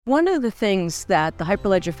One of the things that the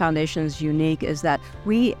Hyperledger Foundation is unique is that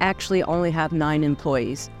we actually only have 9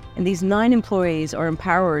 employees. And these 9 employees are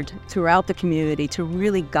empowered throughout the community to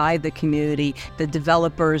really guide the community, the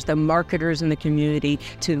developers, the marketers in the community,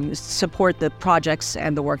 to support the projects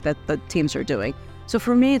and the work that the teams are doing. So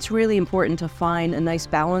for me, it's really important to find a nice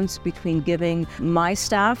balance between giving my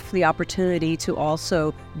staff the opportunity to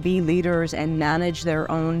also be leaders and manage their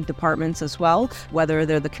own departments as well, whether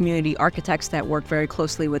they're the community architects that work very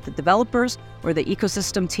closely with the developers or the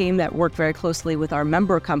ecosystem team that work very closely with our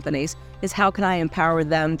member companies, is how can I empower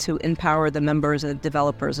them to empower the members and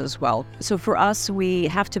developers as well. So for us, we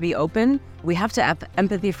have to be open. We have to have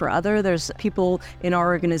empathy for others. There's people in our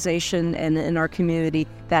organization and in our community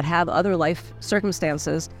that have other life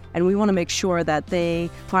circumstances, and we want to make sure that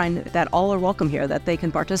they find that all are welcome here, that they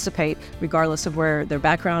can participate regardless of where their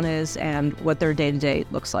background is and what their day-to-day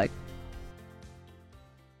looks like.